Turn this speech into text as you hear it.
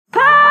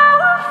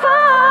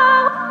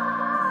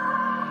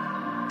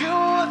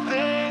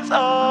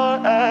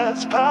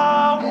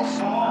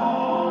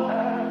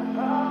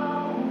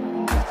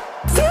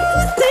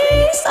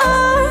dreams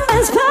are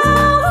as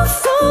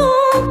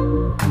powerful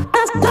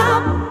as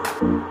loud.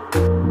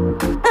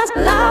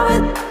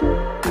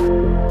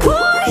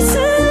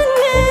 Poison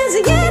is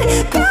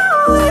yet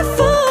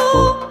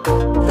powerful.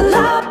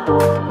 Love.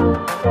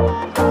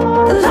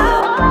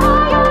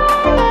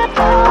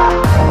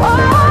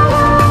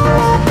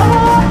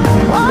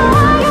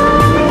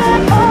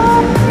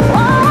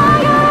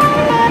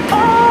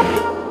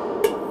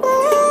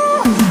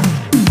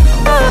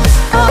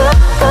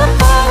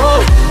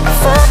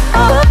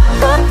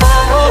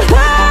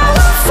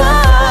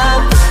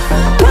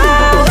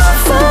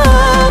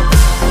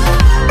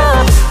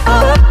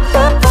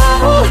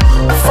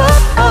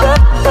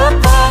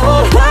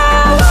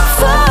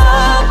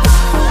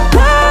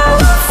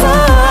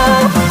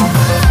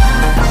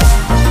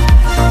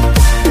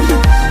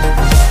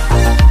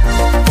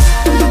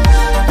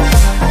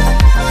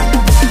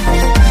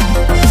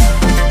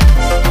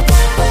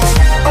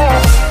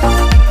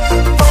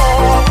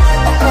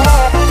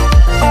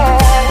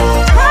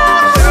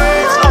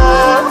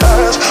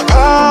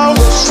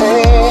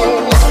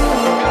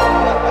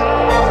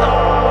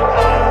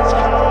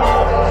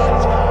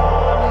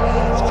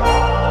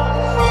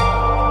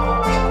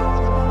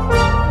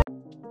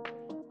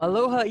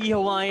 Aloha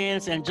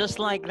E-Hawaiians, and just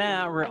like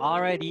that, we're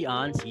already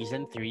on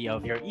Season 3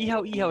 of your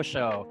Ihaw Ihaw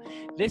Show.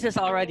 This is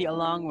already a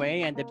long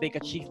way and a big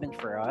achievement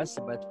for us,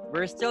 but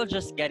we're still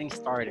just getting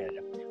started.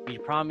 We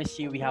promise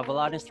you we have a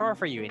lot in store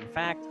for you. In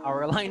fact,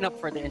 our lineup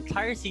for the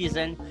entire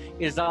season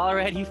is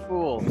already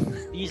full.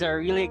 These are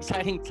really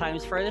exciting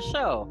times for the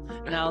show.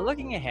 Now,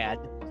 looking ahead,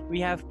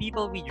 we have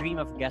people we dream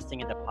of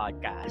guesting in the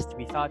podcast.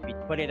 We thought we'd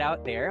put it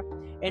out there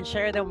and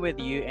share them with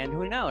you, and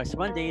who knows,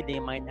 one day they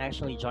might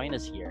actually join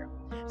us here.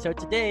 So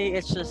today,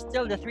 it's just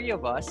still the three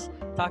of us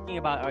talking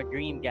about our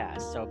dream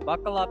guests. So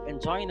buckle up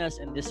and join us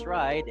in this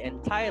ride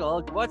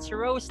entitled, What's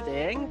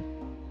Roasting?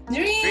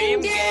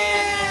 Dream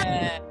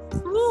Guest!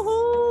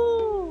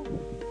 Woohoo!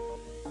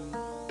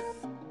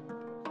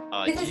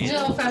 This is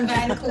Jill from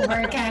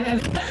Vancouver,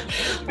 Canada.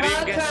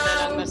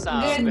 Welcome.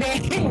 Good day,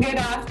 good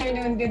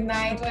afternoon, good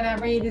night,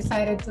 whenever you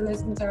decided to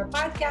listen to our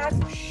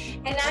podcast.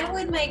 And I'm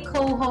with my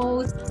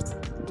co-host.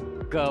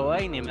 各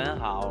位你们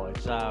好，我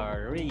叫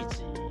瑞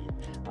吉，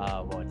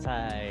我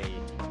在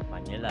马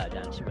尼拉，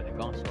但是我的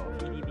工作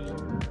菲律宾。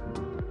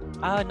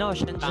no，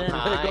 深圳，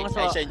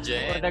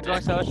我的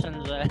工作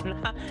深圳，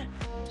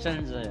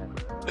深圳。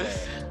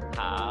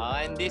好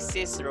and this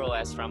is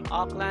Roas from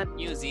Auckland,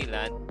 New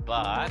Zealand,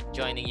 but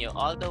joining you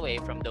all the way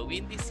from the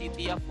windy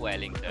city of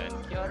Wellington,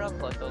 Kia ora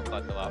koto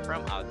kotoa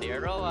from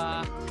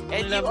Aotearoa.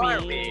 And you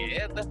are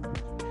with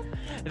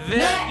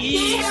The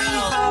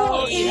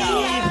Ihaw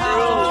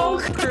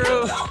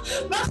Crew!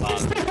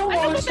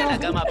 Ano ba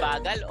talaga,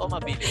 mabagal o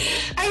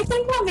mabilis? I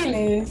think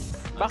mabilis.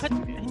 Bakit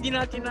hindi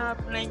natin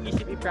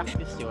naisip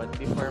i-practice yun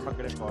before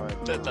mag-record?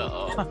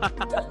 Totoo.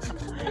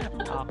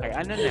 Okay,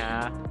 ano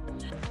na?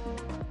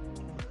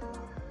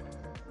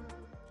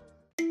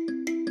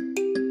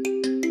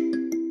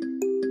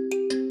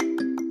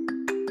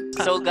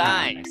 So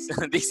guys,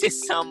 this is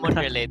someone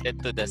related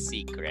to The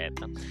Secret.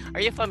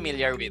 Are you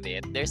familiar with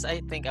it? There's,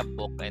 I think, a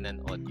book and an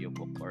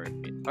audiobook or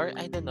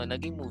I don't know,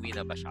 naging movie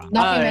na ba siya?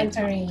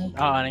 Documentary.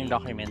 Naging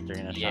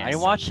documentary na siya. Yes. I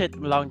watched it a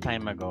long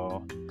time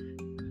ago.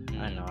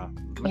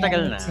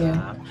 Matagal na. Too.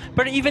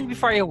 But even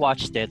before I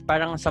watched it,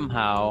 parang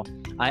somehow,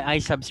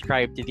 I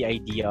subscribed to the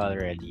idea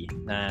already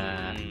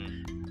na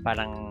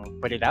parang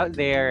put it out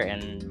there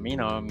and, you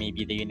know,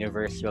 maybe the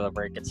universe will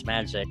work its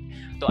magic.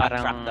 To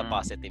attract the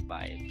positive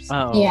vibes.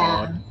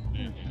 Yeah.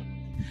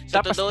 Mm-hmm.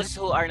 So to those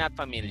who are not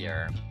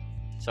familiar,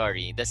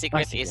 The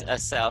Secret is a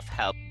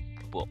self-help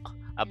book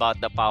about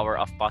the power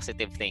of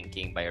positive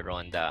thinking by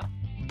Rhonda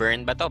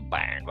Byrne,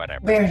 whatever.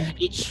 Byrne.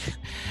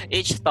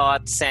 Each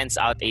thought sends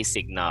out a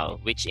signal,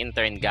 which in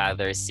turn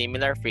gathers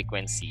similar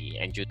frequency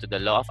and due to the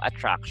law of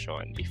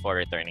attraction before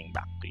returning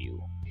back to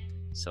you.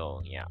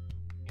 So, yeah.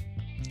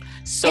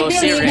 So,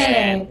 si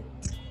Ren,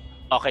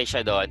 okay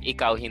siya doon.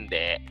 Ikaw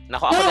hindi.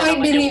 Naku, ako na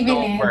naman yung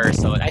no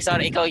person. Ay,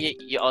 sorry, ikaw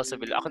you also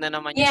believe. Ako na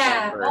naman yung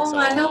no person.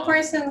 Yeah, no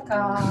person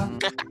ka.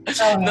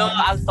 No,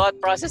 ang thought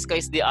process ko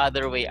is the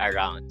other way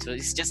around. So,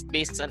 it's just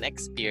based on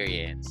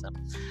experience.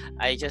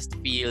 I just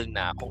feel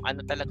na kung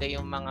ano talaga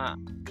yung mga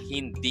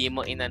hindi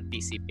mo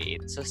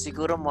in-anticipate. So,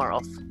 siguro more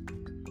of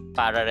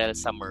parallel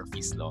sa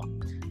Murphy's Law.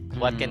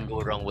 What can go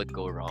wrong would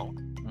go wrong.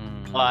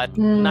 But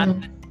not...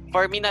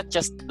 For me, not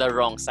just the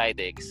wrong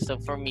side. So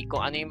for me,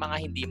 kung ano yung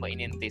mga hindi mo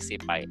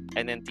in-anticipate,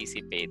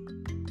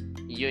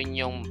 yun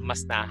yung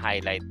mas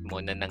na-highlight mo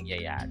na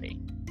nangyayari.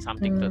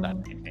 Something to that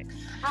effect.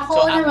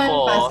 Ako naman,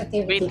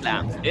 positivity. Wait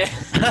lang.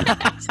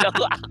 So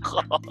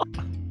ako,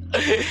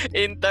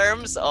 in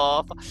terms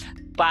of,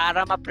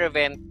 para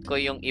ma-prevent ko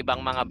yung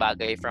ibang mga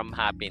bagay from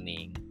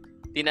happening,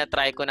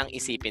 tinatry ko nang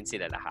isipin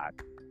sila lahat.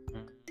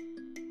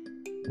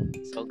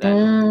 So,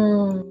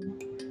 ganun.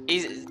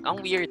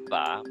 Ang weird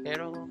ba?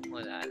 Pero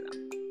wala lang.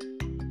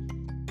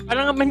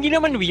 Parang hindi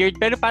naman weird,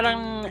 pero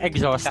parang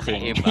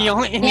exhausting. Kakaiba.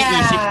 Yung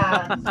iniisip mo.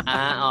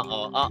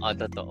 Yeah.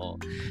 Totoo.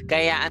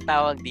 Kaya ang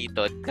tawag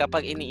dito,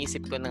 kapag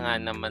iniisip ko na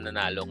nga na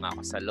mananalo nga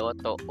ako sa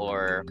loto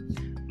or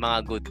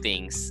mga good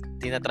things,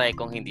 tinatry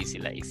kong hindi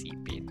sila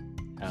isipin.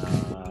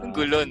 Ang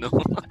gulo, no?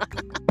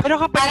 Pero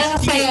kapag Parang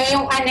sa'yo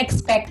yung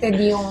unexpected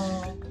yung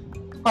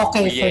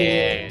okay for you.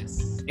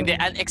 Yes. Hindi,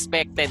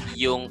 unexpected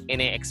yung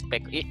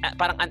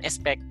parang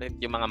unexpected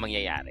yung mga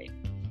mangyayari.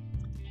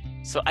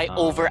 So, I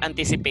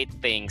over-anticipate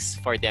things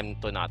for them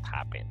to not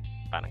happen.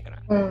 Parang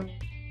gano'n.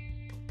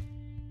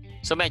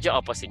 So, medyo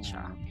opposite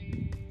siya.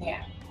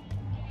 Yeah.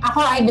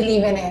 Ako, I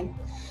believe in it.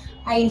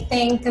 I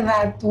think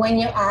that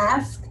when you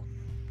ask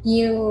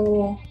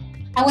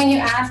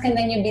and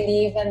then you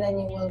believe and then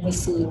you will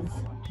receive.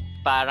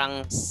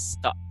 Parang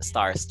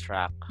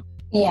starstruck.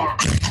 Yeah.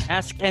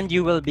 ask and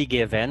you will be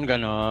given,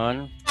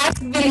 ganon.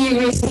 Ask,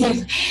 believe,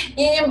 receive.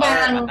 Yun yung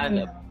parang...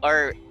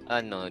 Or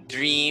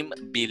dream,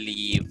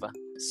 believe,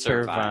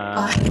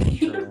 survive.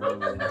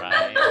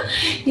 Right?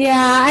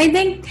 Yeah, I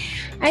think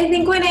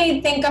when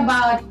I think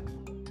about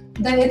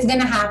that it's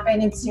gonna happen,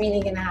 it's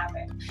really gonna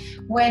happen.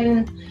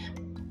 When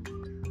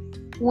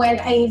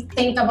I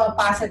think about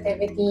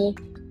positivity,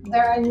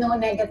 there are no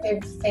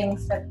negative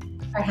things that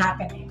are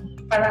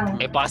happening. Parang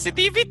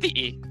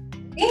positivity.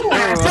 Yun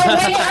nga.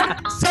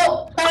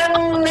 So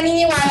parang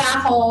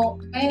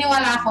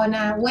naniniwala ako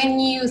na when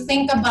you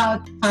think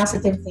about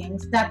positive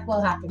things, that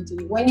will happen to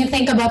you. When you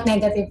think about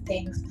negative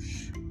things,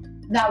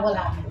 that will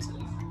happen to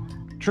you.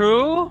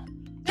 True?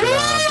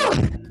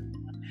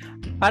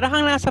 Parang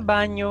kang nasa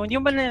banyo. Hindi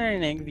mo ba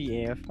narinig,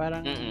 VF?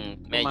 Parang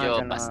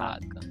medyo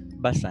basag.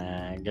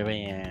 Basag,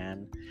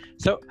 ganyan.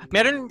 So,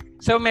 meron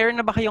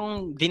na ba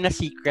kayong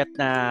secret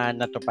na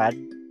natupad?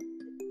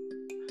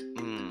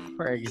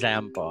 For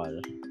example,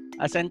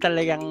 as in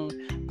talagang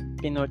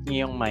pinut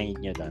niyo yung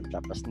mind niyo doon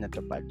tapos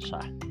natupad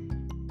siya.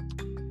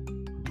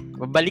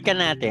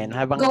 Babalikan natin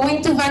habang...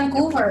 Going to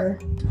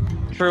Vancouver.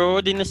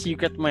 True,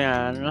 secret mo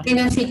yan.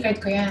 Secret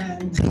ko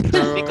yan.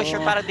 Hindi ko sure,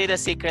 parang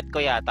secret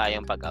ko yata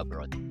yung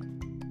pag-abroad.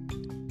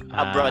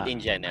 Abroad in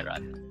general.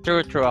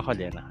 True, ako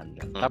din.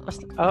 Tapos,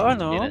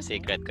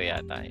 secret ko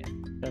yata yan.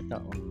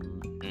 Totoo.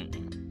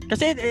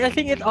 Kasi I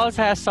think it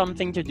also has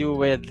something to do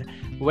with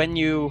when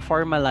you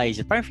formalize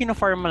it. Parang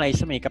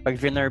fino-formalize mo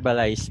kapag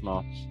verbalize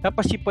mo.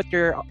 Tapos you put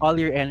all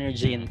your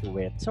energy into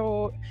it.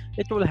 So,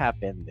 it will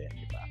happen din,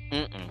 di ba?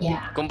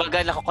 Yeah.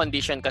 Kumbaga,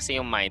 nako-condition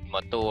kasi yung mind mo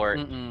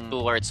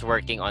towards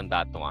working on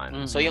that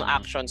one. So, yung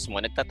actions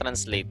mo,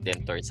 nagta-translate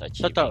din towards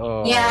achieving.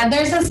 Totoo. Yeah,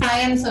 there's a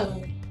science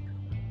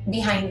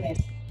behind it.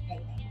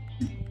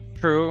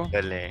 True.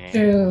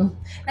 True.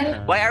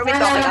 Why are we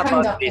talking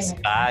about this,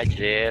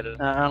 Jill?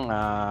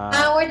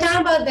 We're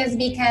talking about this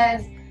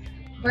because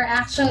we're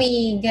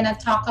actually gonna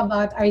talk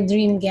about our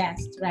dream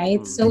guest,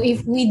 right? So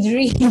if we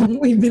dream,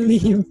 we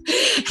believe,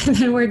 and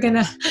then we're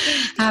gonna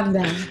have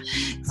them.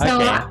 So,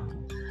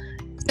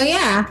 so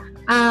yeah,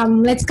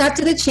 let's cut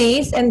to the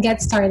chase and get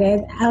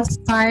started. I'll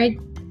start,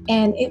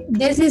 and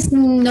this is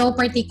no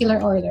particular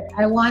order.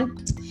 I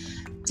want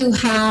to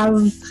have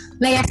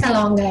Lea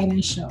Salonga in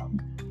our show.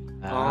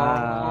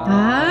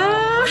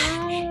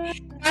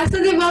 Kaso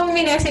di ba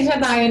minessage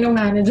na tayo ng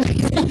manager?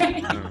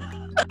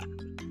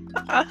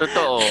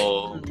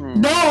 Totoo.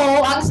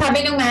 Though, ang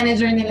sabi ng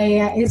manager ni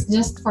Lea is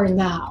just for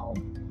now.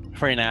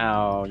 For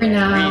now.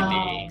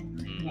 Really?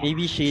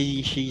 Maybe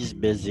she's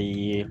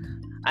busy.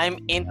 I'm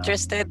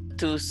interested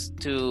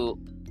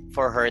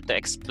for her to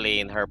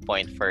explain her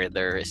point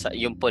further sa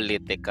yung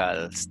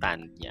political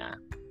stand niya.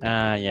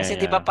 Kasi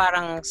di ba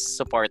parang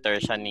supporter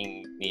siya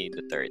ni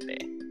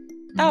Duterte?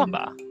 Tama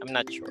ba? I'm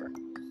not sure.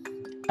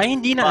 Ay,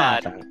 hindi na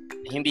ata.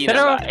 Hindi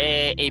na ba?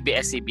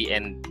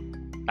 ABS-CBN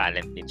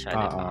talent din siya,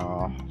 di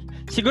ba?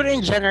 Siguro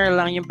in general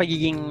lang yung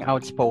pagiging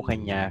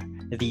outspoken niya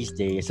these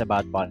days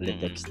about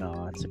politics,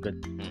 no? It's a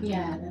good...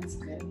 Yeah,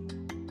 that's good.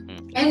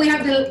 And we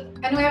have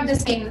the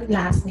same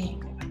last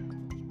name.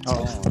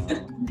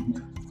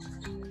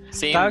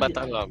 Same ba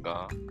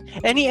talaga?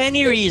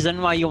 Any reason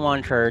why you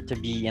want her to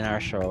be in our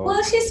show?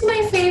 Well, she's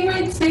my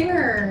favorite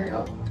singer.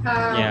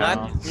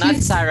 Not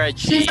Sarah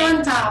G. She's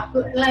on top,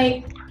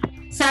 like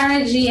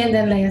Sarah G and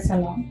then Lea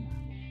Salonga.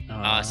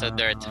 So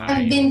they're tied.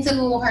 I've been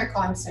to her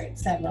concert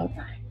several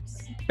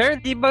times. Pero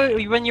di ba,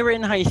 when you were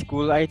in high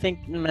school, I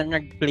think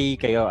nag-play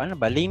kayo, ano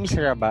ba, Les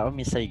Miserables ba o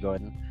Miss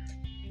Saigon?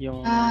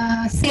 Yung...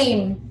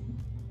 Same.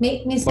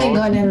 Miss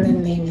Saigon and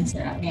then Les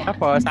Miserables. Yeah.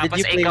 Tapos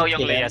ikaw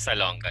yung Lea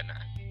Salonga na.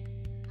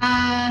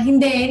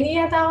 Hindi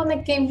yata ako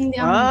nag-came, hindi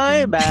ako.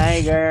 Ay,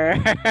 bye, girl.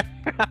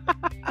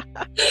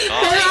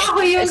 Pero ako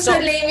yung sa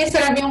Les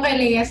Miserables, yung kay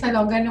Lea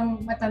Salonga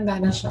nung matanda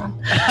na siya.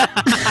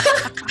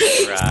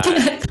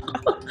 Right.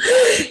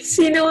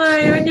 Sino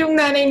nga yun? Yung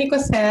nanay ni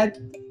Cosette.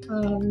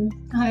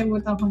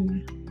 Nakalimutan ko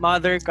na.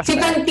 Mother ka. Si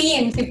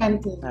Fantine. Si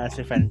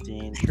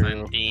Fantine,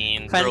 true.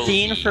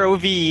 Fantine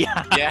Frovi.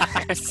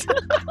 Yes.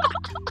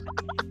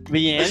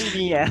 Bien.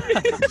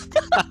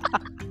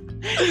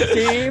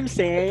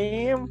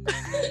 Same.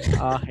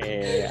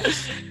 Okay.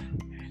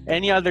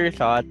 Any other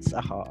thoughts?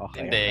 Ako,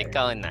 okay. Hindi, okay.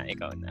 ikaw na.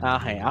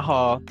 Okay,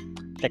 ako.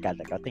 Teka,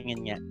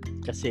 tingin niya.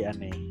 Kasi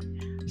ano eh.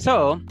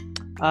 So,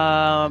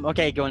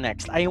 okay, go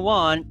next. I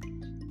want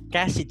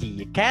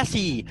Cassidy.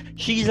 Cassie,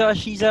 she's an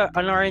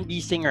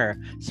R&B singer.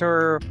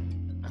 So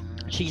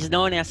she's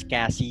known as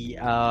Cassie.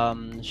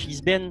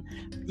 She's been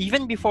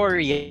even before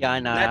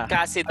Rihanna. Not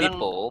Cassidy parang-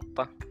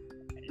 Pope.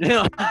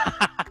 No.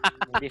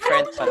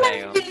 Different pala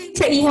yun.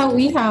 Sa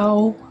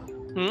ihaw-ihaw.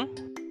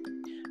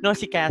 No,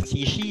 si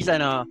Cassie, she's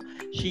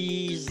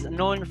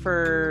known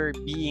for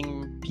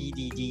being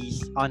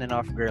PDD's on and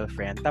off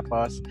girlfriend.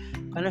 Tapos,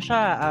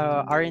 siya,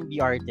 R&B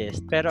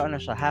artist. Pero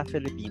siya, half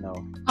Filipino.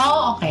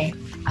 Oh, okay.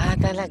 Ah,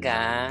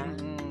 talaga?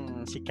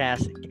 Si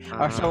Cassie.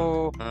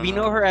 So, we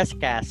know her as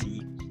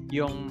Cassie.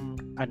 Yung,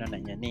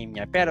 name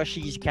niya. Pero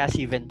she's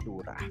Cassie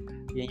Ventura.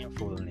 Yan yung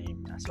full name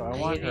niya. So, I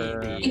want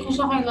her... Hindi ko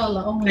siya kilala.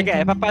 Oh my Sige,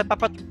 God.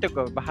 papatugtog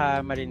ko. Baka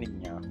marinig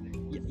niyo.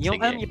 Yung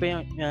Sige. alam niyo ba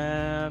yung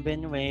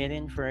been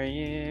waiting for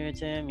you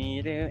to me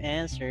to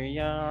answer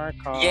your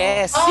call.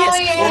 Yes, Oh, yes.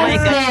 yes, Oh my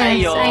God, yes,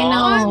 kayo. I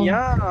know.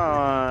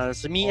 Yes,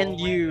 me and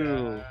you.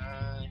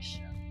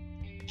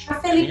 Siya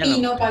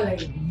Filipino pala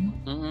yun.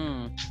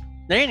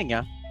 Narinig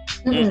niyo?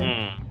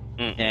 Mm-mm.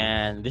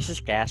 And this is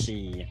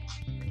Cassie.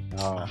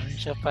 Oh,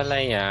 Siya pala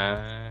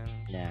yan.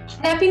 yeah.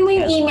 Hanapin mo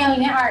yung email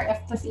niya, RF,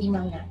 tas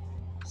email niya.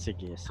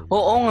 Sige.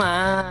 Oo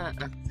nga.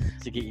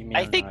 Sige, email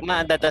I think natin.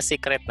 madada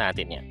secret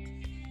natin yan.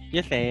 You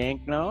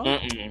think, no?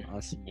 Mm-mm.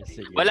 Oh, sige.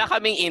 Wala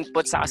kaming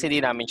input sa kasi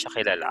di namin siya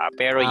kilala.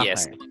 Pero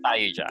yes, Okay.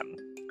 tayo dyan.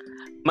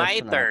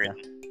 My Personal turn.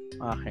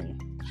 ka. Okay.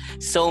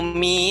 So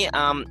me,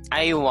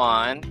 I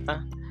want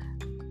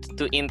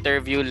to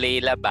interview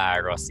Leila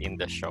Barros in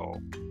the show.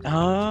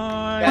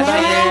 Oh,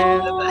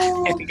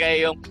 Kasi kaya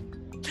yung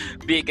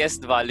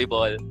biggest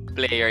volleyball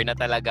player na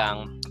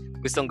talagang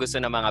gustong-gusto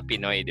ng mga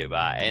Pinoy, di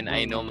ba? And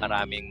I know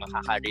maraming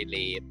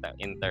makaka-relate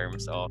in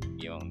terms of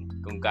yung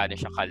kung gaano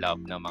siya ka-love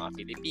ng mga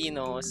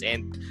Filipinos.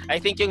 And I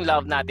think yung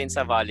love natin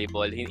sa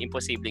volleyball,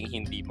 imposibleng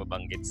hindi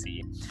mabanggit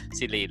si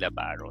Leila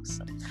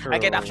Barros. I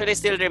can actually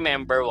still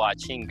remember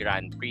watching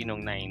Grand Prix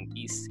nung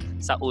 90s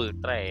sa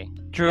Ultra eh.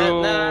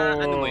 True.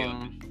 Ano mo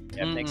yun?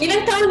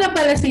 Ilang taon na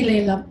pala si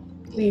Leila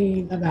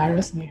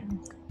Barros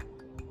ngayon?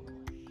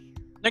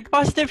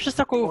 Nag-positive siya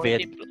sa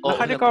COVID. Oo,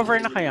 Naka-recover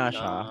na kaya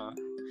siya?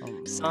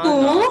 Sana.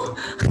 Oo?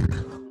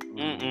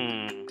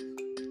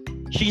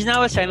 She's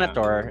now a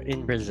senator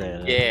in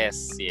Brazil.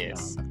 Yes.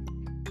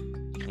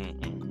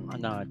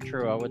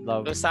 True. I would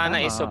love. So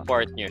sana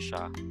i-support niyo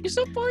siya.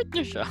 I-support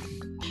niyo siya.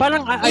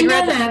 Parang I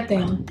Email read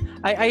natin.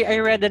 I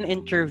read an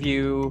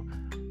interview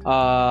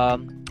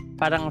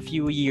parang a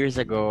few years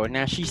ago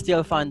na she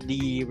still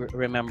fondly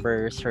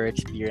remembers her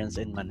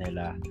experience in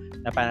Manila.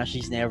 Na parang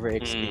she's never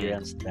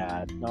experienced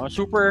that. No,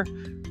 super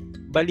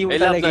baliw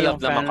talaga yung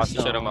naman fans.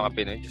 kasi siya ng mga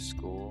Pinoy. Diyos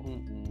ko.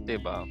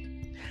 Diba?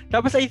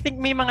 Tapos I think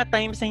may mga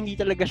times na hindi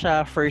talaga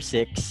siya first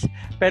six.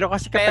 Pero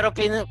kasi kapag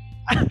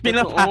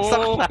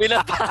pinapasok siya.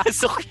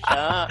 Pinapasok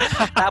siya.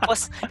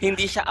 Tapos,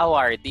 hindi siya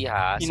awardee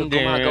ha. So, Hindi.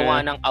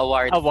 gumagawa ng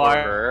award for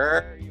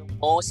her. Yung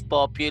most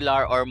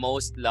popular or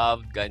most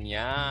loved,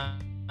 ganyan.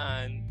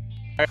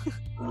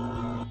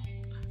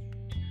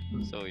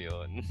 So,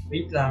 yun.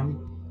 Wait lang.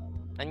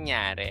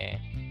 Nangyari.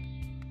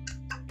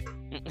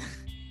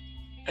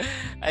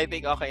 I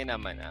think okay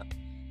naman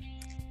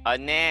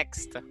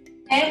next.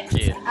 Next,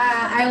 Jill.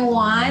 I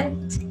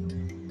want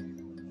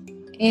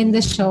in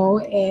the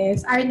show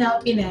is Arnel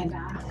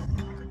Pineda.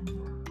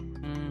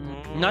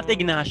 Not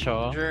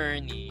Ignacio.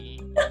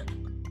 Journey.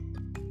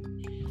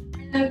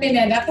 Arnel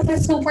Pineda kasi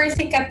super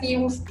sikat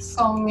yung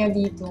song niya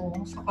dito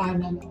sa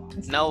Canada.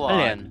 Now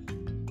Alin?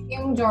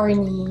 Yung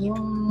Journey,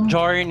 yung...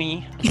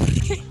 Journey.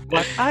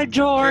 What a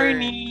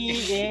journey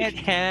it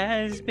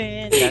has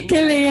been.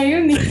 Kalea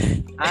yun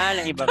eh.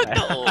 Na iba ba?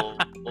 Oo.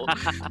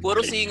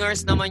 Puro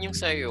singers naman yung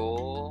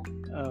sa'yo.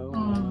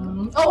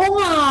 Oo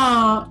nga.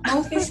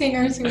 Mostly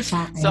singers yung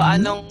sa akin. So,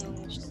 anong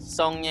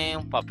song niya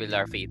yung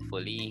popular,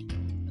 Faithfully?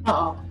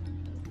 Oo.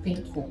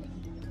 Faithful.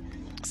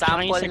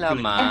 Sample Sa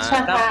naman. At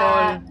saka...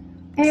 Sample.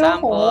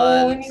 Ayoko.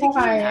 Hindi ko Sige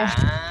kaya.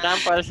 na.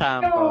 Sample.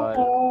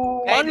 Ayoko.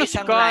 Kahit Ano,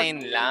 isang Scott?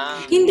 line lang.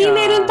 Hindi, Yeah.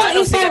 meron pang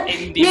Anong isang... sikat?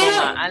 Hindi mo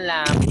nga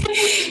alam.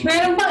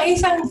 Meron pang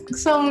isang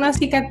song na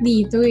sikat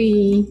dito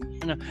eh.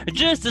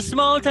 Just a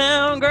small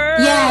town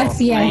girl. Yes.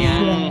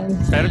 Ayan.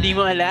 Pero di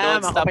mo alam.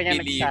 Don't Ako stop pa niya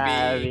believing.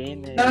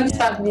 nagsabi. Don't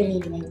Stop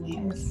Believing,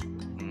 yes.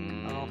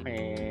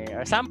 Okay.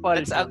 Sample.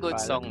 That's a good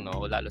song,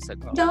 no? Lalo sa...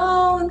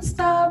 Don't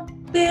stop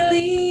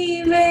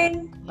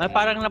believing.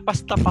 Parang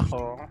napastap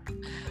ako.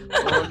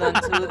 Hold on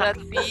to that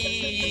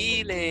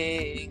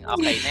feeling.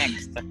 Okay,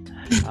 next.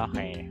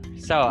 Okay.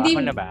 So, Di-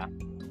 ako na ba?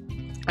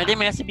 Hindi,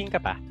 may sabihin ka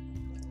pa.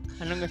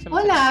 Anong gusto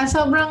mo? Wala,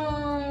 sobrang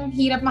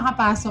hirap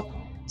makapasok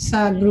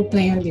sa group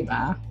na yun, di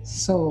ba?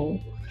 So,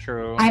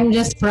 True. I'm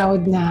just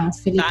proud na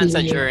Filipino. Saan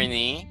sa yun.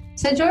 Journey?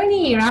 Sa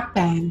Journey, rock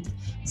band.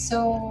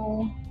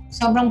 So,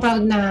 sobrang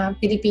proud na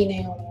Pilipino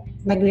yung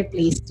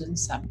nag-replace dun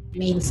sa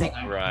main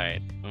singer.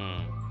 Right.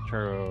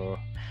 True.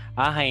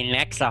 Okay,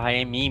 next.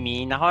 Okay,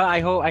 Mimi. Nako,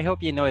 I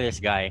hope you know this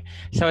guy.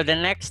 So, the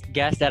next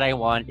guest that I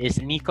want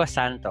is Nico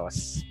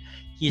Santos.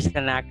 He's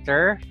an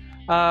actor.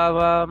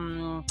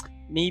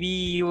 maybe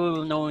you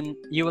will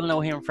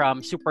know him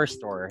from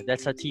Superstore.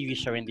 That's a TV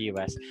show in the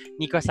US.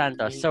 Nico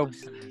Santos.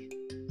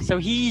 So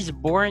he's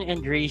born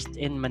and raised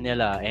in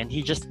Manila, and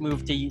he just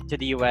moved to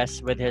the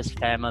US with his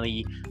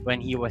family when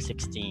he was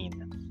 16.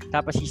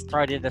 Tapos he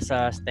started as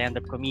a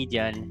stand-up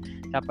comedian.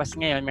 Tapos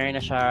ngayon, meron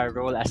na siya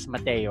role as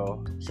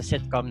Mateo sa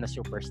sitcom na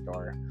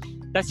Superstore.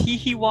 Tapos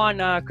he won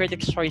a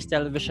Critics' Choice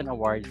Television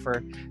Award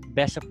for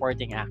Best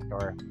Supporting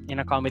Actor in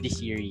a comedy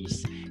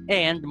series.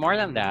 And more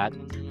than that,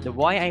 the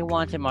why I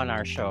want him on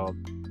our show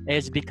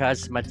is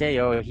because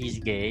Mateo, he's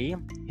gay,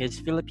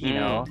 he's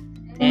Filipino,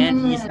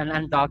 and he's an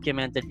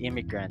undocumented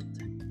immigrant.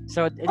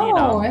 So, you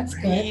know, that's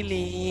good.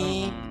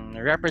 Really?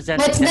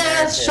 Representing What's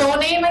the show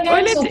name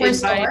again?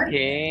 Superstore?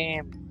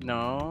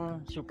 No,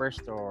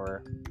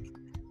 Superstore.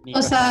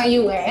 O sa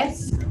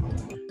US?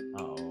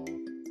 Oo.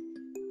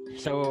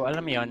 So,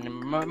 alam mo yun,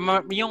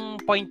 yung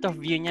point of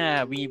view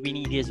niya, we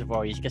need his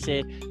voice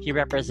kasi he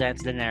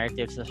represents the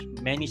narratives of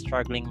many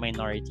struggling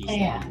minorities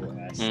in the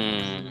US.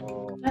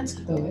 So, that's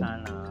good.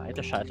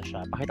 Ito siya.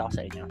 Pakita ko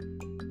sa inyo.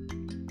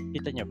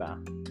 Kita niyo ba?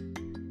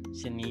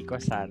 Si Nico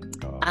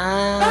Santos.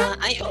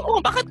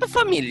 Bakit pa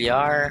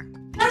familiar?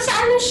 Nasa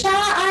ano siya?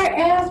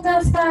 RF,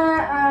 nasa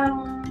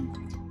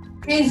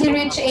Crazy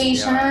Rich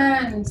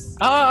Asians.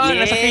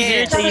 Nasa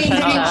Crazy Rich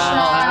Asians.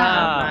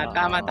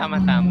 Tama.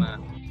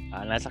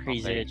 Nasa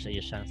Crazy Rich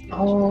Asians.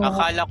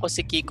 Akala ko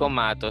si Kiko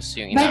Matos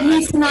yung But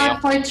he's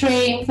not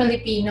portraying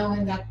Filipino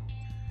in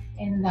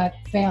that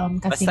film.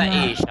 Kasi basta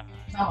Asian.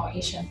 Oo,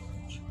 Asian.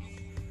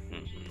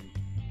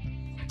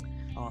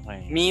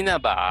 Okay.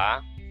 Mina ba?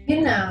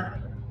 Yun na.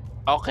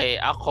 Okay,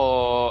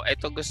 ako,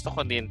 ito gusto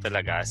ko din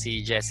talaga,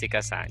 si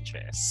Jessica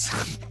Sanchez.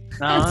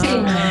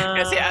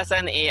 Kasi as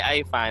an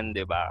AI fan,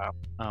 di ba?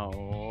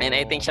 And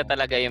I think siya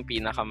talaga yung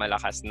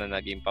pinakamalakas na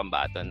naging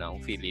pambato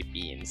ng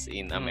Philippines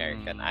in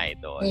American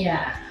Idol.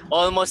 Yeah.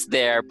 Almost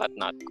there, but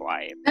not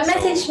quite.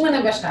 Na-message mo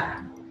na ba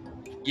siya?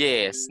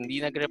 Yes,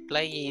 hindi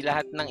nag-reply.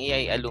 Lahat ng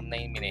AI alumni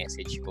yung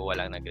minessage ko,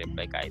 walang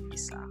nag-reply kahit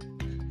isa.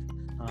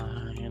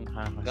 Yun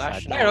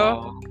Gosh,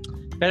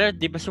 Pero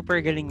di ba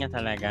super galing niya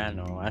talaga,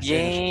 no? As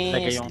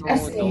yes,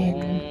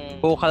 in,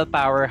 vocal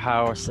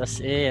powerhouse, as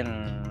in.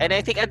 And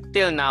I think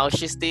until now,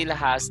 she still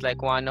has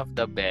like one of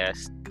the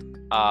best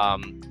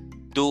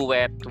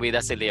duet with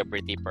a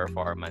celebrity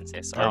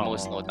performances or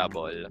most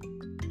notable.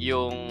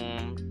 Yung,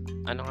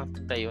 ano nga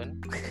punta yun?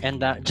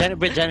 And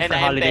with Jennifer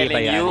Holiday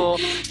ba yan?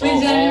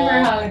 With Jennifer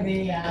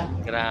Holiday, yeah.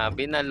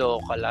 Grabe,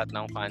 naloka lahat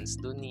ng fans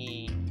dun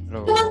eh.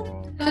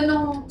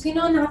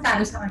 Sino ang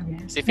nakatalo sa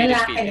kanya? Si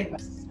Philip.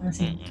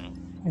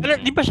 Pero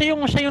di ba siya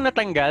yung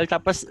natanggal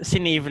tapos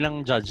sinave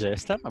ng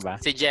judges? Tama ba?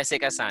 Si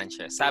Jessica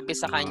Sanchez. Sabi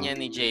sa kanya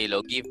ni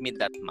J-Lo, give me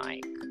that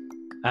mic.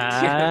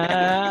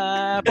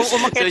 Kung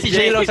umakit si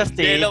J-Lo sa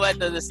stage. J-Lo went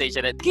to the stage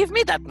and give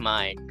me that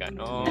mic.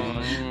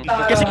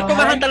 Kasi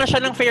kumahanta na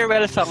siya ng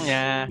farewell song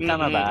niya.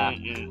 Tama ba?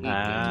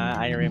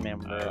 I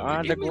remember.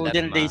 The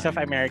golden days of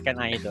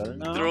American Idol.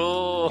 No?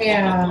 True.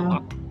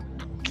 Yeah.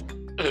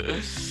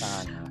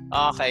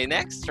 Okay,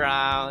 next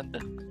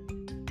round.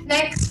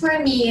 Next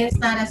for me is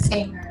not a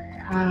singer.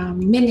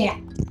 Minette.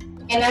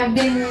 And I've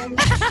been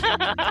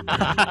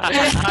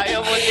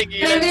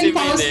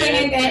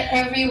posting it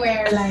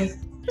everywhere, like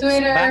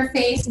Twitter,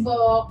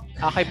 Facebook.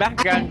 Okay,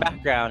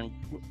 background.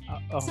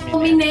 So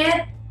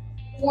Minette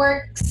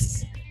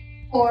works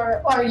or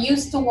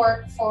used to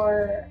work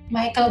for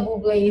Michael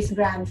Bublé's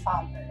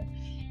grandfather.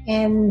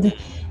 And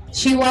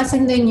she was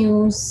in the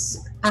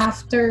news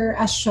after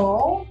a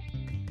show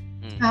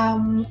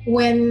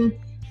when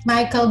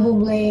Michael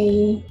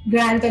Bublé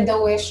granted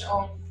the wish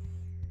of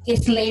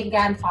his late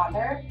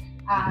grandfather.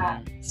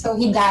 So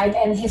he died,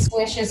 and his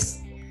wish is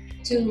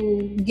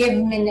to give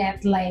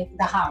Minette like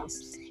the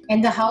house. And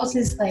the house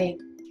is like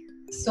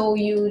so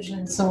huge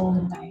and so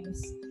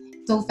nice,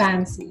 so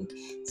fancy.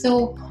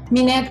 So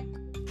Minette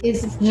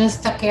is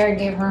just a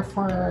caregiver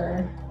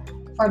for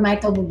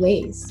Michael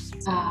Bublé's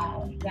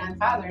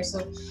grandfather.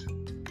 So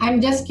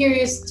I'm just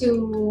curious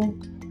to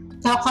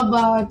talk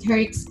about her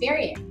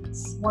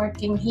experience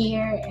working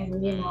here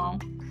and, you know,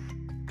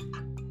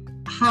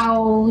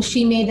 how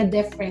she made a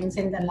difference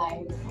in the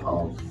life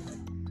of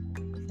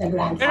the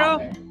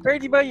grandfather. Pero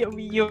di ba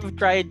you've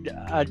tried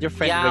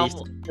different ways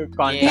to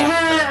contact her?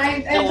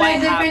 Yeah, I've tried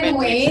different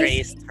ways. We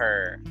traced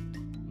her.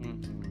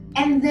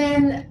 And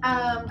then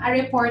a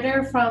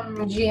reporter from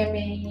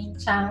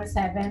GMA Channel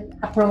 7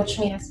 approached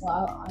me as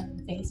well on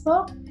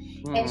Facebook.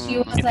 And she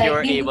was if like, you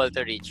were able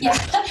to reach her.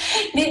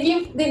 Did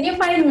you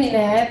find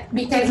Minette?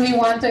 Because we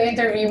want to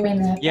interview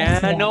Minette.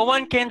 Yeah, no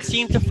one can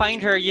seem to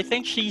find her. You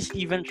think she's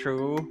even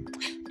true?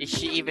 Is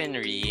she even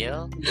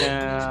real?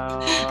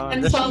 Yeah.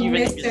 Unsolved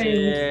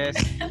mystery.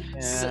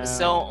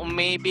 So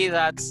maybe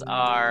that's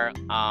our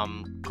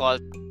call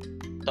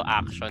to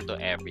action to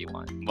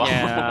everyone. Wow.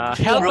 Yeah.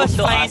 Help us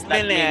find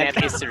Minette.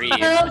 Is real.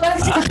 Help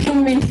us find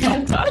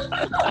Minette.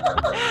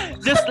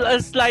 Just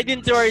slide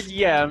into our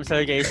DMs.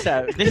 Okay,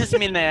 so this is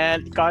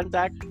Minette.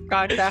 Contact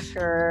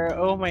her.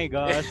 Oh my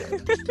gosh.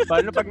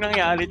 Paano pag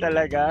nangyari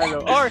talaga?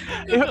 No? Or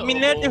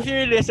Minette, if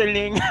you're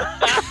listening,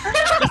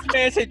 just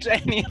message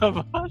any of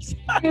us.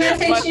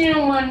 Message nyo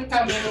naman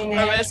kami ni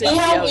Message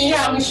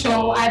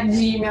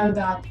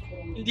ihaw-ihaw@gmail.com.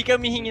 Hindi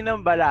kami hingi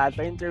ng balato.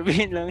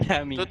 Interviewin lang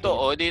namin.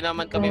 Totoo, di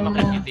naman kami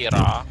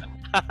makikitira.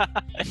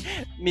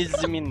 Miss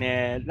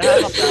Minette.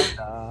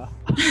 Nakakapata.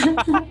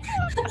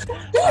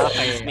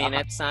 Okay. Miss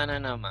Minette, sana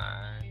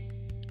naman.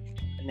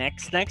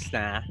 Next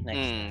na.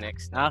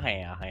 Next.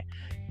 Okay.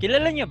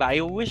 Kilala niyo ba?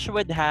 I wish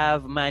would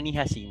have Manny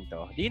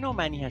Jacinto. Do you know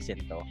Manny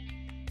Jacinto?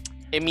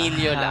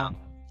 Emilio lang.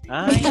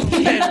 Ay,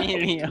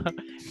 Emilio.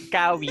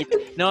 Kawit.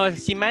 No,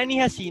 si Manny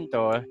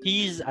Jacinto,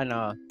 he's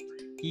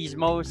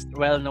most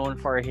well known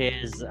for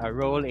his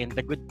role in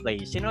The Good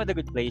Place. You know The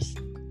Good Place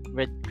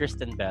with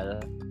Kristen Bell?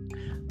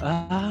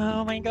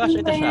 Oh my gosh,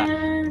 ito siya.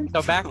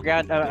 So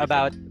background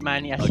about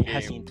Manny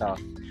Jacinto.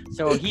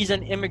 So he's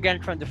an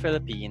immigrant from the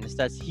Philippines.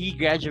 He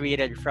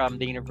graduated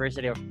from the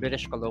University of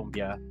British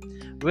Columbia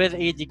with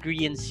a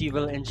degree in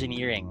civil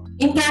engineering.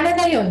 In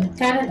Canada yun.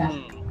 Canada.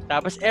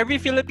 Tapos every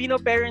Filipino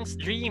parent's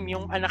dream,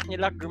 yung anak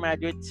nila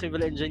graduate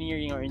civil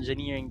engineering or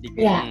engineering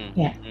degree.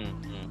 Yeah.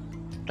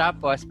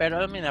 Tapos,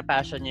 pero alam mo na,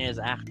 passion niya is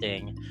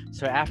acting.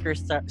 So after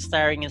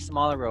starring in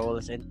small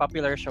roles in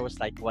popular shows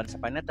like Once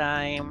Upon a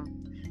Time,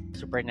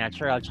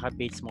 Supernatural, tsaka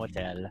Bates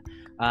Motel,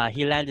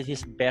 he landed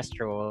his best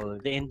role,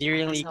 the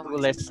endearingly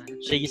coolest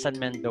Jason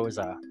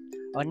Mendoza.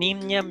 Name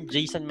niya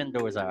Jason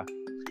Mendoza.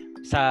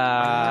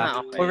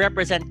 Who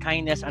represent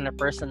kindness on a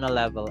personal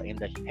level in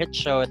the hit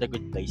show The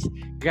Good Place.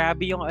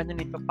 Grabe yung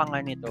panga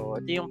nito.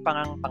 Ito yung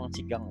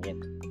pangsigang yun.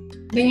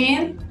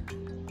 Tingin?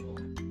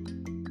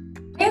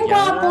 Ang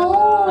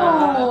gwapo!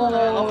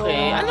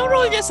 Okay. Anong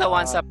role niya sa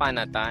Once Upon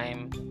a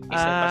Time?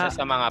 Isa pa siya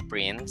sa mga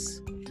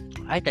prince?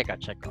 Ay, teka,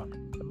 check ko.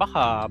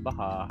 Baka.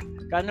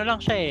 Kano lang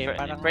siya eh.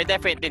 Parang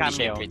definitely cameo.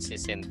 siya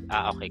princess.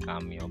 Okay,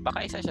 cameo.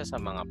 Baka isa siya sa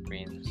mga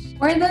prince.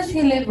 Where does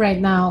he live right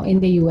now?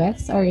 In the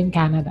US or in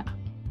Canada?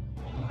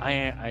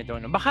 I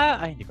don't know.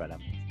 Baka, hindi ko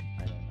alam.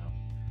 I don't know.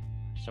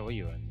 So,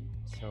 yun.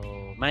 So,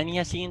 Manny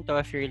Jacinto,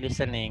 if you're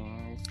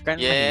listening,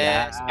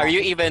 yes. Are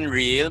you even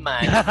real,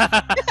 man?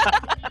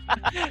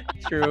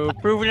 True.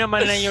 Prove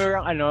naman na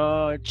yung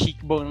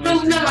cheekbone.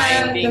 Prove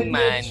naman.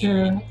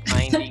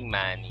 Minding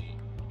Manny.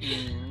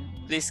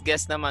 Please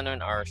guest naman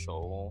on our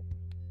show.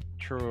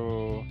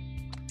 True.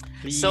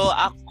 Please. So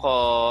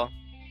ako,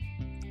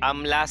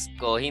 last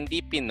ko, hindi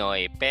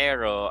Pinoy,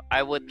 pero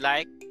I would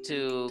like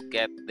to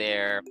get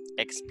their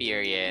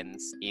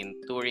experience in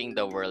touring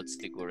the world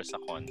siguro sa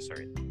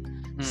concert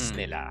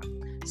nila.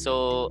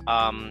 So,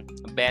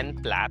 Ben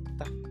Platt.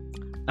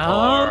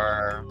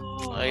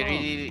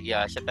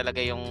 Siya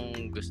talaga yung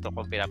gusto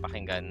kong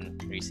pinapakinggan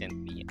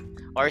recently.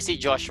 Or si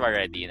Joshua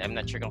Radin. I'm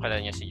not sure kung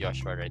kilala niyo si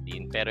Joshua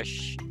Radin. Pero,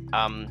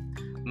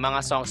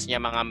 mga songs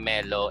niya, mga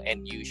mellow,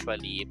 and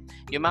usually,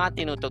 yung mga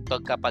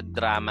tinutugtog kapag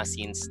drama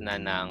scenes na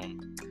ng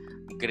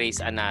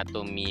Grey's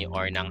Anatomy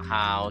or ng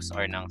House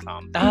or ng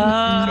something.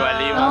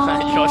 Usually, yung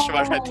mga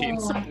Joshua Radin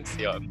songs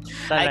yun.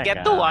 I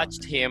get to watch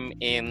him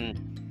in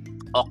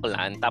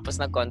Auckland, tapos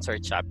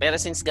nag-concert siya. Pero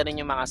since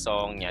ganun yung mga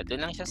song niya,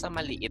 doon lang siya sa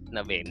maliit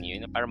na venue,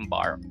 na parang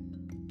bar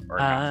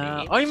or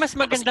cafe. Mas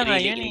maganda nga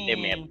yun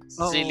intimate. It's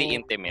really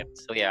intimate.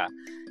 So yeah,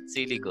 it's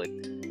really good.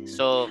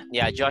 So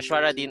yeah,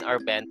 Joshua Radin or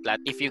Ben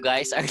Platt, if you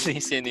guys are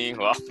listening,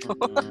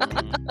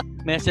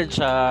 message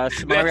us,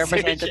 mga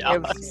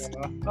representatives.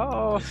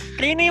 Oo.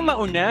 Kayo na yung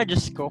mauna,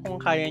 Diyos ko,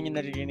 kung kaya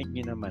nyo naririnig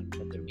nyo naman.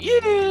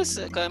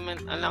 Yes! Comment,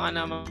 alam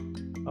nga naman.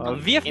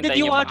 VF, did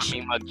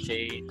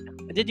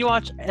you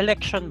watch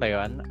Election ba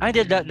yun?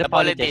 The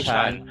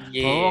Politician.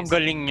 Yes. Ang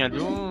galing niya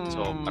doon.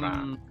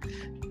 Sobra.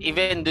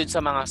 Even dun sa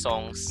mga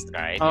songs,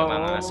 right? Yung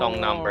mga song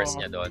numbers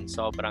niya doon,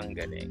 sobrang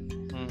galing.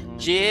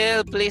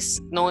 Jill,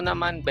 please know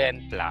naman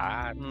Ben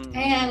Platt.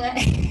 Kaya nga.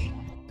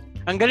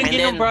 Ang galing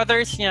din ng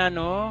brothers niya,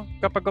 no?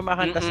 Kapag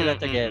kumakanta sila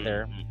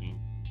together.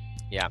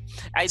 Yeah.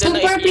 I don't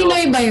Super know if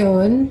Pinoy ba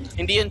yun?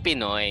 Hindi yun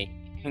Pinoy.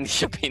 Hindi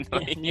siya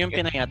Pinoy. Hindi yung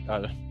Pinoy at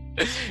all.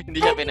 Hindi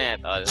siya Pinoy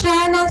at all.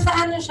 Siya, nasa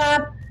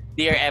siya?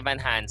 Dear Evan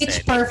Hansen.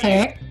 Pitch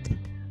Perfect?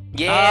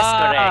 Yes,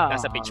 correct.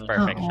 Nasa Pitch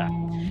Perfect siya.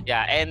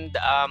 Yeah, and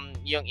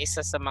yung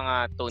isa sa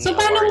mga Tony So,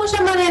 paano mo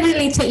siya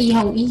ma-relate sa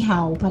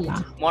ihaw-ihaw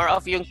pala? More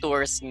of yung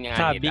tours niya.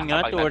 Sabi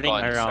nga, touring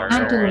around.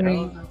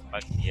 Touring.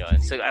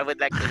 Yun. So, I would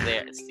like to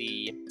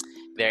see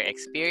their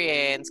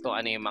experience, kung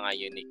ano yung mga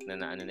unique na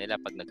ano nila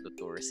pag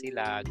nagtutour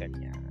sila,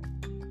 ganyan.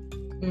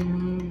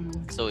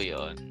 So,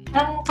 yun.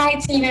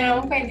 Kahit sino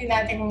naman pwede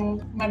natin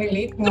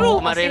ma-relate, no? True,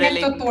 kasi ma-relate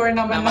nagtutour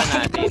naman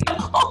natin.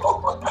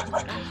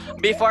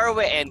 Before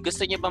we end,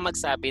 gusto niyo ba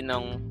magsabi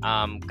ng,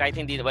 kahit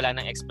hindi wala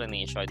ng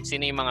explanation,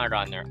 sino yung mga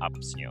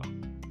runner-ups niyo?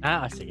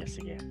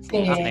 Sige.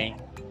 Okay.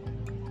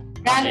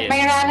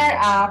 My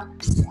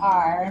runner-ups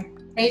are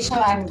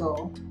Rachel Ann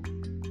Go.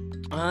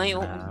 Ay,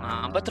 oo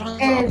nga. Ba't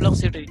runner-up lang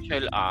si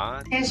Rachel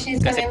Ann? Because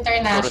she's an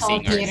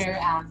international theater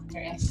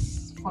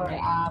actress for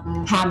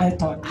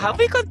Hamilton. Have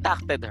we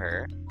contacted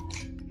her?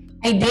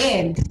 I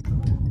did.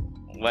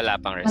 Wala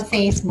pang On response.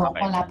 Facebook,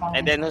 Okay. wala pang.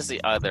 And then who's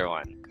the other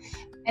one?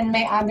 And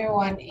my other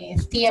one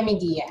is Tia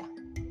Media.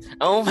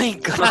 Oh my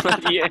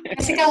God, yeah.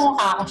 Kasi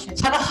kamukha ko siya.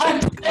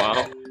 Charot.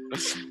 Wow.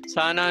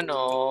 Sana,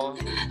 no?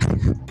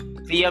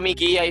 Tia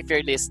Migia, if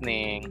you're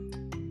listening,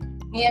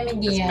 Mia just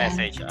Miguel.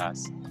 message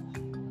us.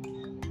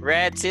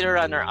 Red, sino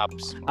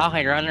runner-ups?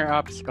 Okay,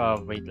 runner-ups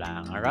ko. Wait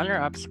lang. Ang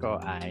runner-ups ko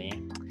ay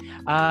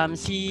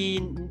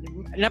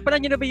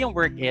napanood niyo na ba yung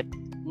Work It?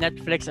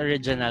 Netflix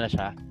original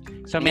siya.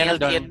 So meron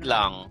Nailed doon it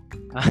lang.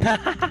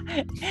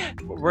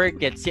 Work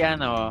It si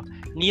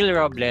Neil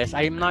Robles.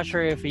 I'm not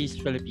sure if he's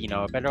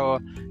Filipino, pero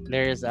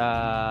there's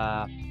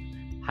a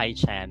high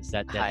chance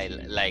that High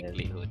that's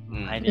likelihood.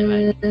 I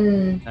like.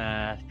 Mm.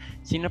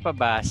 Sino pa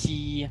ba?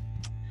 Si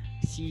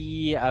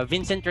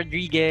Vincent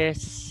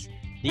Rodriguez.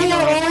 Ay,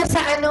 oo,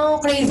 sa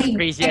Crazy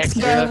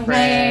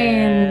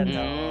Ex-Girlfriend.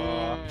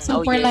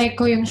 Super like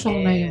ko yung show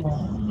na yun.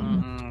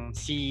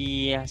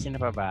 Sino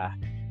pa ba?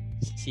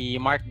 Si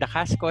Mark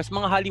Dacascos,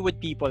 mga Hollywood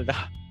people daw.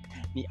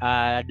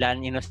 Dan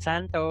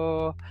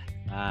Inosanto,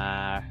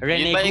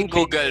 Rene Yun ba yung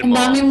Google Ang mo?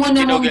 dami mo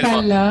naman Ginugol mo.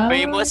 pala.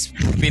 Famous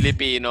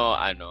Filipino,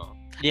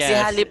 Yes. Si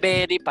Halle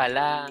Berry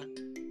pala.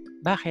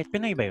 Bakit?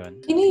 Pinoy ba yun?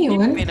 Sino Hindi yun?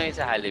 ba Pinoy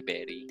sa Halle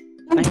Berry?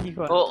 Ay, hindi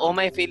ko. Oo,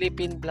 may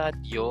Philippine blood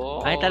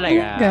yun. Ay,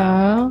 talaga.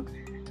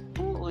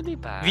 Oo, di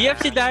ba? VF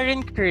si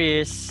Darren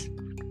Criss.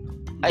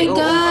 My oo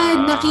God,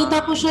 nga. nakita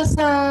ko siya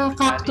sa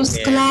Cactus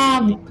Halle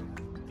Club.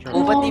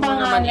 Oo, ba't di mo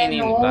naman pangalan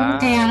in-invite? nun.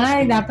 Kaya nga,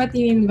 dapat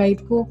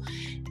in-invite ko.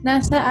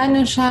 Nasa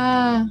siya,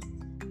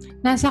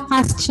 nasa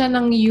cast siya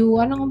ng You.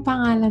 Anong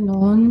pangalan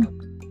nun?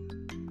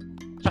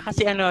 Tsaka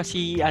si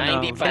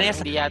Hindi pa,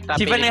 Vanessa, hindi yata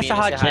si Filipino Vanessa si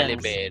Hudgens. Halle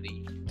Berry.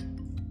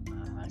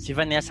 Si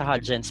Vanessa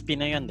Hudgens,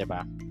 Pinoy yun, di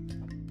ba?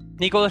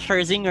 Nicole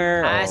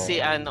Scherzinger.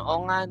 Oo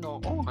nga,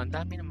 no. Oo, ang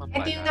dami naman pala.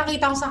 Ito yung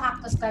nakita ko sa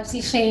Cactus Club, si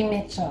Shay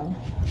Mitchell.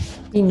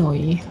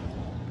 Pinoy.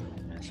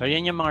 So,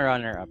 yun yung mga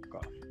runner-up ko.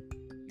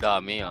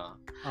 Dami,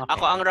 Okay.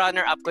 Ako, ang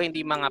runner-up ko, hindi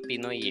mga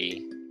Pinoy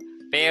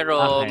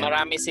Pero, Okay.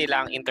 marami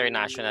silang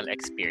international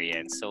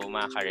experience. So,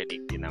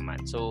 makaka-relate din naman.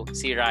 So,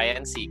 si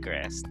Ryan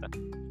Seacrest.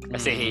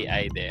 Kasi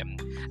hey, them.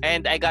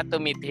 And I got to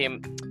meet him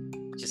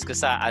just ko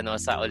sa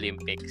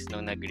Olympics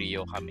nung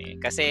nag-Rio kami.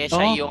 Kasi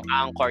siya yung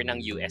anchor ng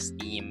US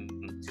team.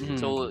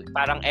 So,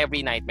 parang every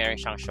night meron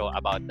siyang show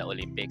about the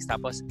Olympics.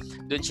 Tapos,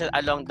 dun siya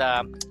along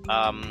the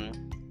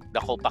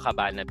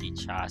Copacabana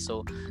Beach siya.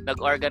 So,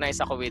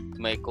 nag-organize ako with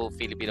my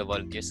co-Filipino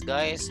volunteers.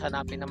 Guys,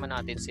 hanapin naman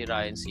natin si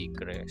Ryan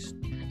Seacrest.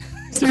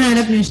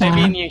 Nahanap niyo siya? I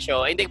mean, yung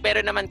show. Hindi,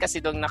 pero naman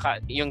kasi doon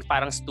yung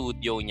parang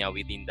studio niya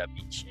within the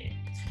beach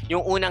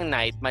Yung unang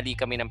night, mali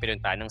kami ng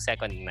pinuntahan. Nung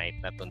second night,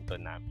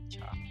 natuntun namin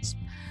siya.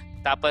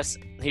 Tapos,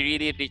 he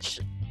really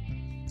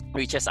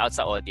reaches out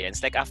sa audience.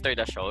 Like, after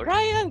the show,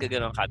 Ryan,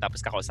 gaganon ka. Tapos,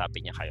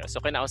 kakausapin niya kayo.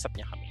 So, kinausap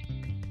niya kami.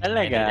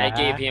 Talaga? And then, I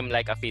gave him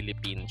like a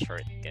Philippine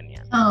shirt.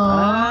 Ganyan.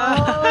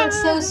 Oh,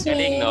 so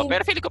Galing, sweet. no?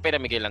 Pero feeling ko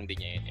pinamigay lang din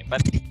niya yun.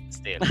 But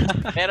still.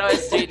 Pero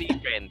it's really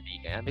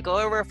friendly. Ganyan.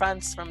 Because we're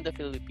fans from the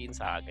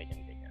Philippines. Ganyan.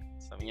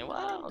 Sabi niya,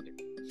 wow.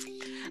 Ganyan.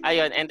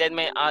 Ayun. And then,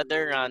 my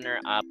other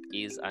runner-up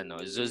is,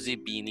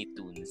 Zuzibini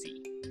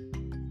Tunzi.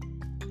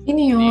 Sino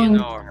Do you yun?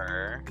 know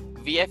her?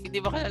 VF, di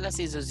ba kilala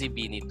si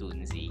Zuzibini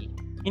Tunzi?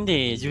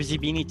 Hindi.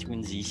 Zuzibini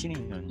Tunzi. Sino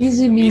yun?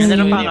 Zuzibini. Ganda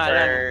ng Tunzi.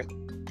 pangalan.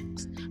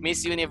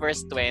 Miss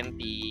Universe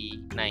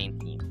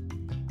 2019.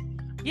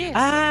 Yes.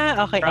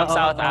 Okay. From Oo,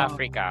 South oo.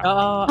 Africa.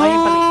 Oo. Ayun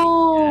pala.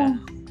 Oh!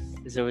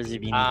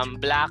 Zuzibini.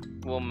 Black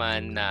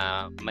woman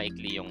na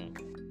maikli yung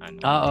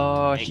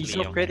Oo. maikli She's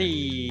so yung pretty.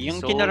 Yung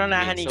so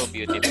kinaranahan ni so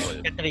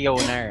beautiful.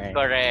 Catriona, right?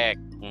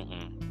 Correct.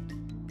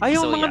 Ay,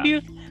 yung So, mga yeah.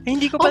 beauty.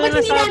 Hindi ko Oh, pala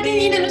ba't hindi nasabi. natin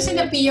inano si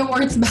Pia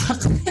Words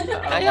back?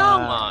 Kaya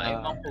nga,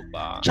 ewan ko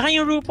ba. Tsaka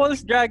yung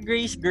RuPaul's Drag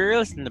Race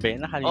Girls. Ano ba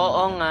yun? Nakalimutan.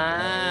 Oo nga.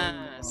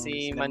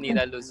 Si Si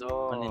Manila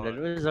Luzon. Manila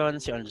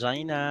Luzon, si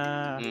Angina.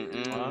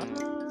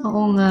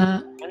 Oo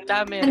nga. Ang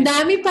dami. Ang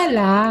dami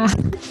pala.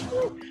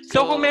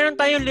 So, kung meron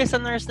tayong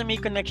listeners na may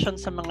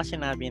connection sa mga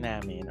sinabi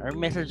namin or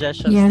may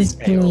suggestions Yes,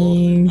 din kayo,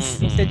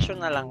 please. message nyo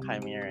na lang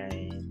kami,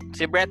 right?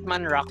 Si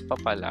Bretman Rock pa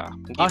pala.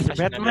 Hindi Oh, si pa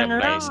siya Bretman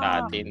nag-reply Rock. sa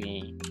atin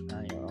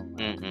Ayun.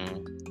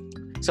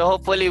 So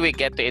hopefully we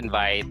get to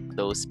invite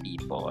those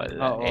people.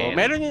 Oo. And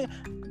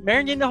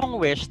Meron din akong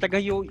wish,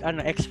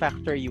 X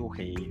Factor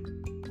UK.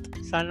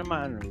 Sana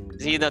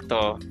sino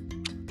to?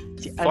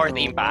 si Fourth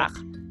Impact?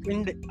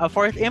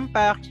 Fourth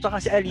Impact, tsaka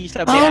si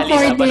Alisa. Oh, Alisa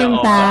Fourth Banaobra.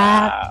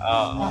 Impact.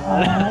 Oo.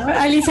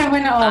 Alisa mo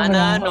na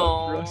obra.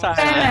 Sana.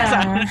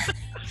 Sana.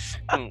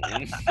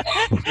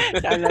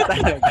 Sana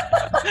talaga.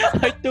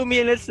 2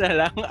 minutes na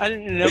lang. Ano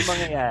na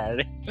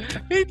mangyayari?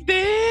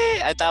 Hindi!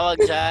 Ang tawag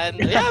dyan.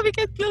 Yeah, we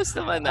can close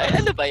naman. Ay,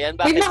 ano ba yan?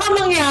 Wait, baka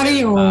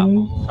mangyari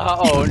yun.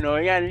 Oo,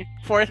 no. Yan.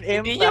 Fourth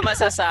Hindi niya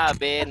Impact.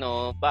 masasabi,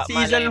 no?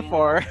 Season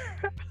 4.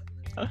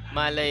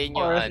 Malay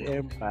nyo, Fourth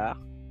Impact.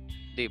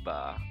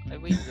 diba? Ay,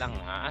 wait lang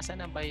ha. Asa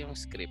na ba yung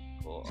script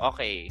ko?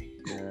 Okay.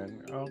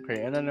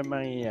 Okay, ano na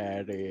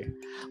mangyayari?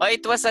 Oh, it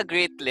was a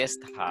great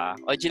list, ha?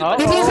 O, Jill, Oh, ba't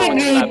This is a mo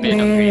great nagsabi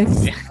ng great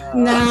list.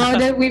 Now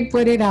that we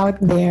put it out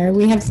there,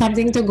 we have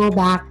something to go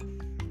back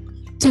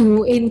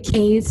to in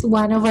case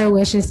one of our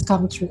wishes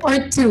come true. Or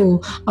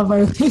two of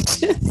our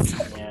wishes.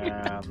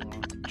 Yeah.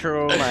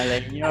 True,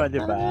 malay nyo,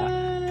 di ba?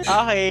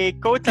 Okay,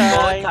 quote Go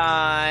time.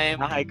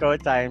 time. Okay,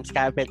 quote time.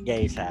 Scap it,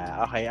 guys.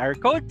 Okay, our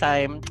quote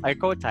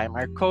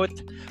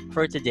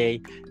for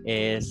today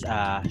is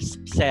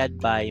said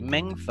by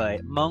Meng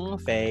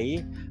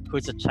Fei,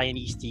 who's a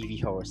Chinese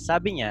TV host.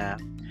 Sabi niya,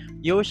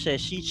 有些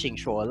事情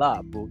说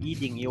了不一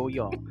定有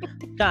用，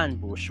但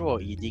不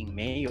说一定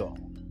没用。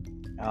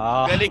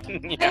Oh.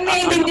 Galing niya. Ang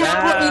naiintindihan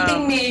ko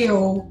eating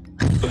mayo.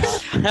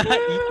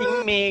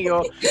 Eating mayo.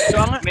 So,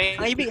 ang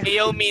ibig...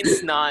 Mayo means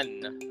none.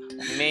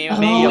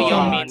 Mayo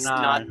Oh. means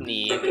not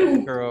need.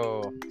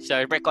 True.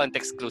 Siyempre,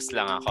 context clues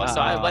lang ako. So,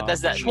 what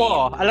does that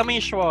Shuo. mean? Alam mo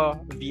yung shuo?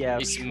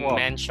 VF. Is Shuo.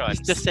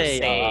 mentioned. Is to say.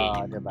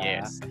 Diba?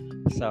 Yes.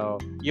 So,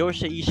 有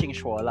些事情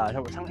说了.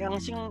 So, ang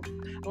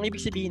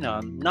ibig sabihin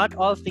nun, not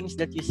all things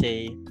that you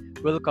say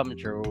will come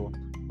true.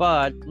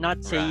 But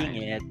not saying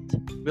it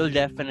will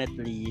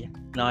definitely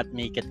not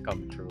make it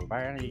come true.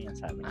 Parang yun yung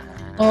sabi niya.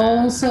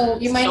 Oh, so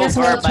you might as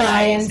well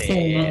try and verbalize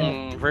say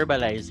it.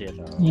 Verbalize it.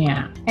 Oh.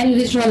 Yeah. And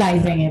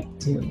visualizing it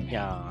too.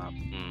 Yeah.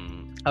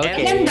 Okay.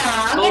 Okay. Ganda.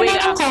 So, we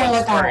Ganda ng actions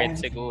quote. for it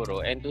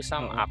siguro and do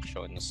some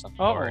actions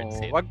towards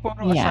it. Wag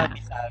puro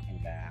masabi-sabi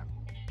lang.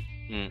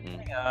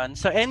 Ayan.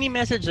 So, any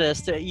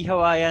messages to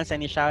e-Hawaiians,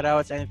 any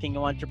shoutouts, anything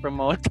you want to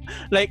promote?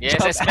 Like,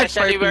 yes,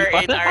 especially we're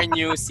in our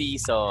new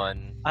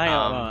season.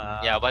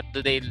 Yeah, what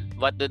do they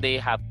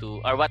have to,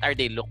 or what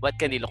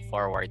can they look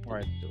forward to?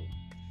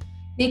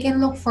 They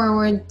can look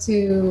forward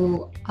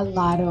to a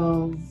lot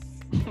of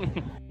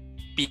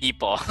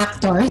People.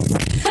 actors.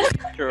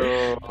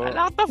 True. A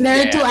lot of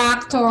There are them. two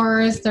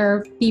actors. There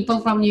are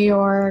people from New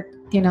York.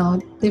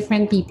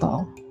 Different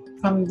people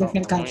from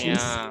different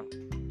countries. Yeah.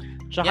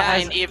 Tsaka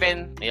Yeah, and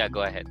even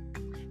go ahead.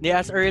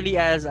 as early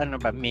as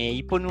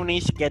May, puno na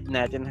yung sked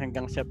natin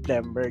hanggang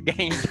September.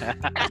 Ganyan.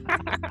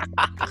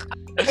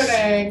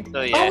 Correct.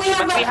 So Oh, yes,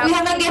 we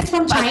have a guest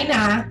from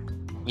China.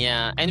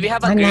 yeah, and we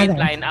have a great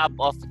Another. lineup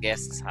of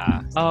guests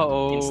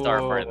Oo. in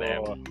store for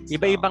them.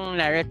 Iba-ibang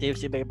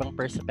narratives, iba-ibang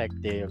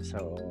perspective.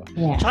 So,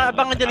 Yeah. tsaka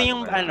abangan nila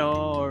yung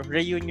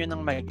reunion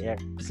ng mag-ex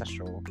sa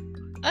show.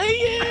 Ay,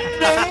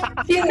 yeah.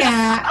 Yun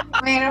nga,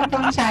 mayroon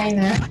from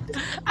China.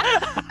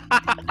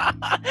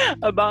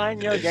 Abangan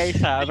nyo guys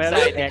ha. Meron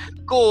Excited.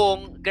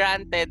 Kung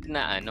granted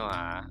na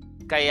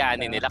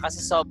kayanin nila kasi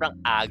sobrang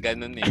aga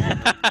nun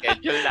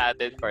schedule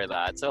natin for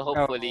that. So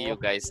hopefully you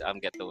guys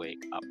get to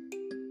wake up.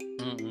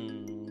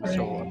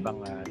 So,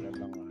 abangan.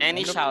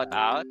 Any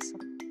shout-outs?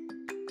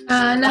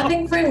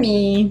 Nothing for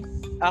me.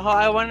 Ako,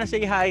 I wanna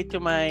say hi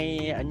to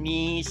my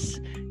niece,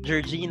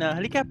 Georgina.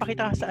 Halika,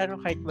 pakita ka sa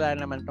kahit wala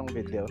naman tong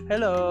video.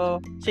 Hello!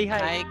 Say hi!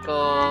 Hi,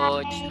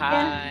 Coach!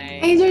 Hi!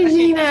 Hey,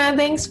 Georgina.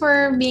 Thanks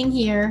for being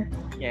here.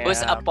 Yeah.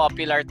 Who's a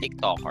popular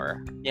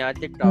TikToker? Yeah,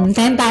 TikTok.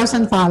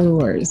 10,000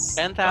 followers.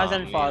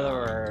 10,000 Yeah.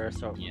 followers.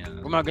 So, Yeah.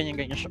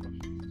 gumaganyan-ganyan siya.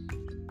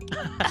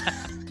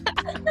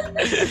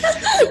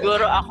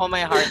 Siguro ako,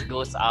 my heart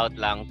goes out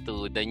lang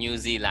to the New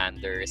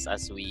Zealanders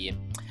as we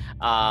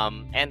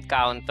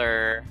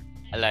encounter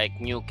like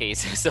new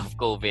cases of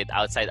COVID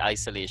outside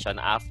isolation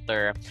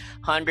after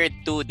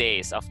 102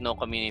 days of no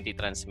community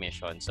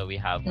transmission. So we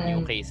have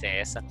new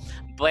cases.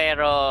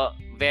 Pero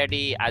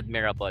very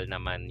admirable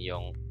naman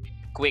yung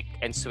quick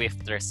and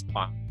swift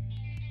response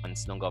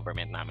ng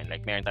government namin.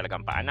 Like meron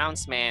talagang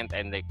pa-announcement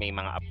and like may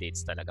mga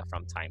updates talaga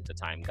from time to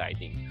time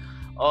guiding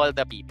all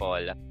the people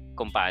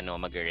kung paano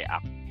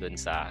mag-react dun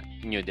sa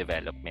new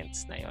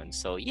developments na yon.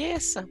 So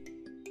yes.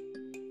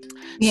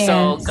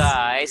 So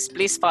guys,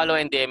 please follow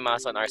and DM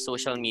us on our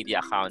social media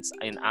accounts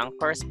in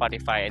Anchor,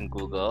 Spotify, and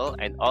Google,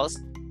 and also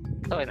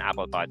in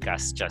Apple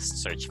Podcasts. Just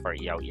search for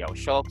Iyaw Iyaw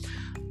Show.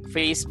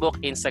 Facebook,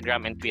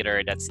 Instagram, and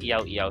Twitter, that's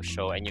Iyaw Iyaw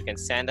Show, and you can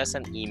send us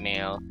an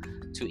email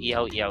to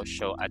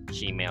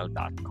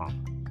iyawiyaw@gmail.com.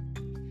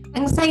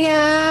 Ang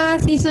saya!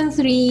 Season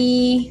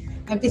 3,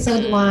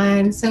 Episode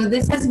 1. So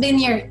this has been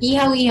your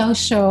Ihaw Ihaw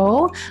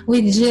Show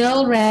with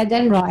Jill, Red,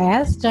 and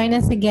Roes. Join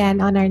us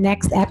again on our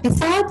next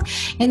episode.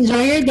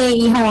 Enjoy your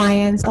day,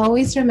 Hawaiians.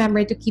 Always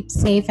remember to keep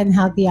safe and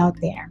healthy out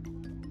there.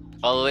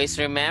 Always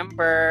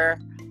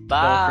remember, Don't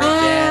bye!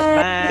 forget.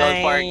 Bye.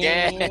 Don't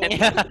forget.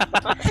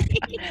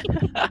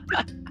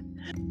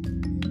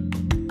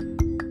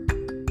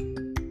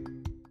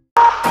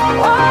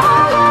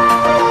 Oh,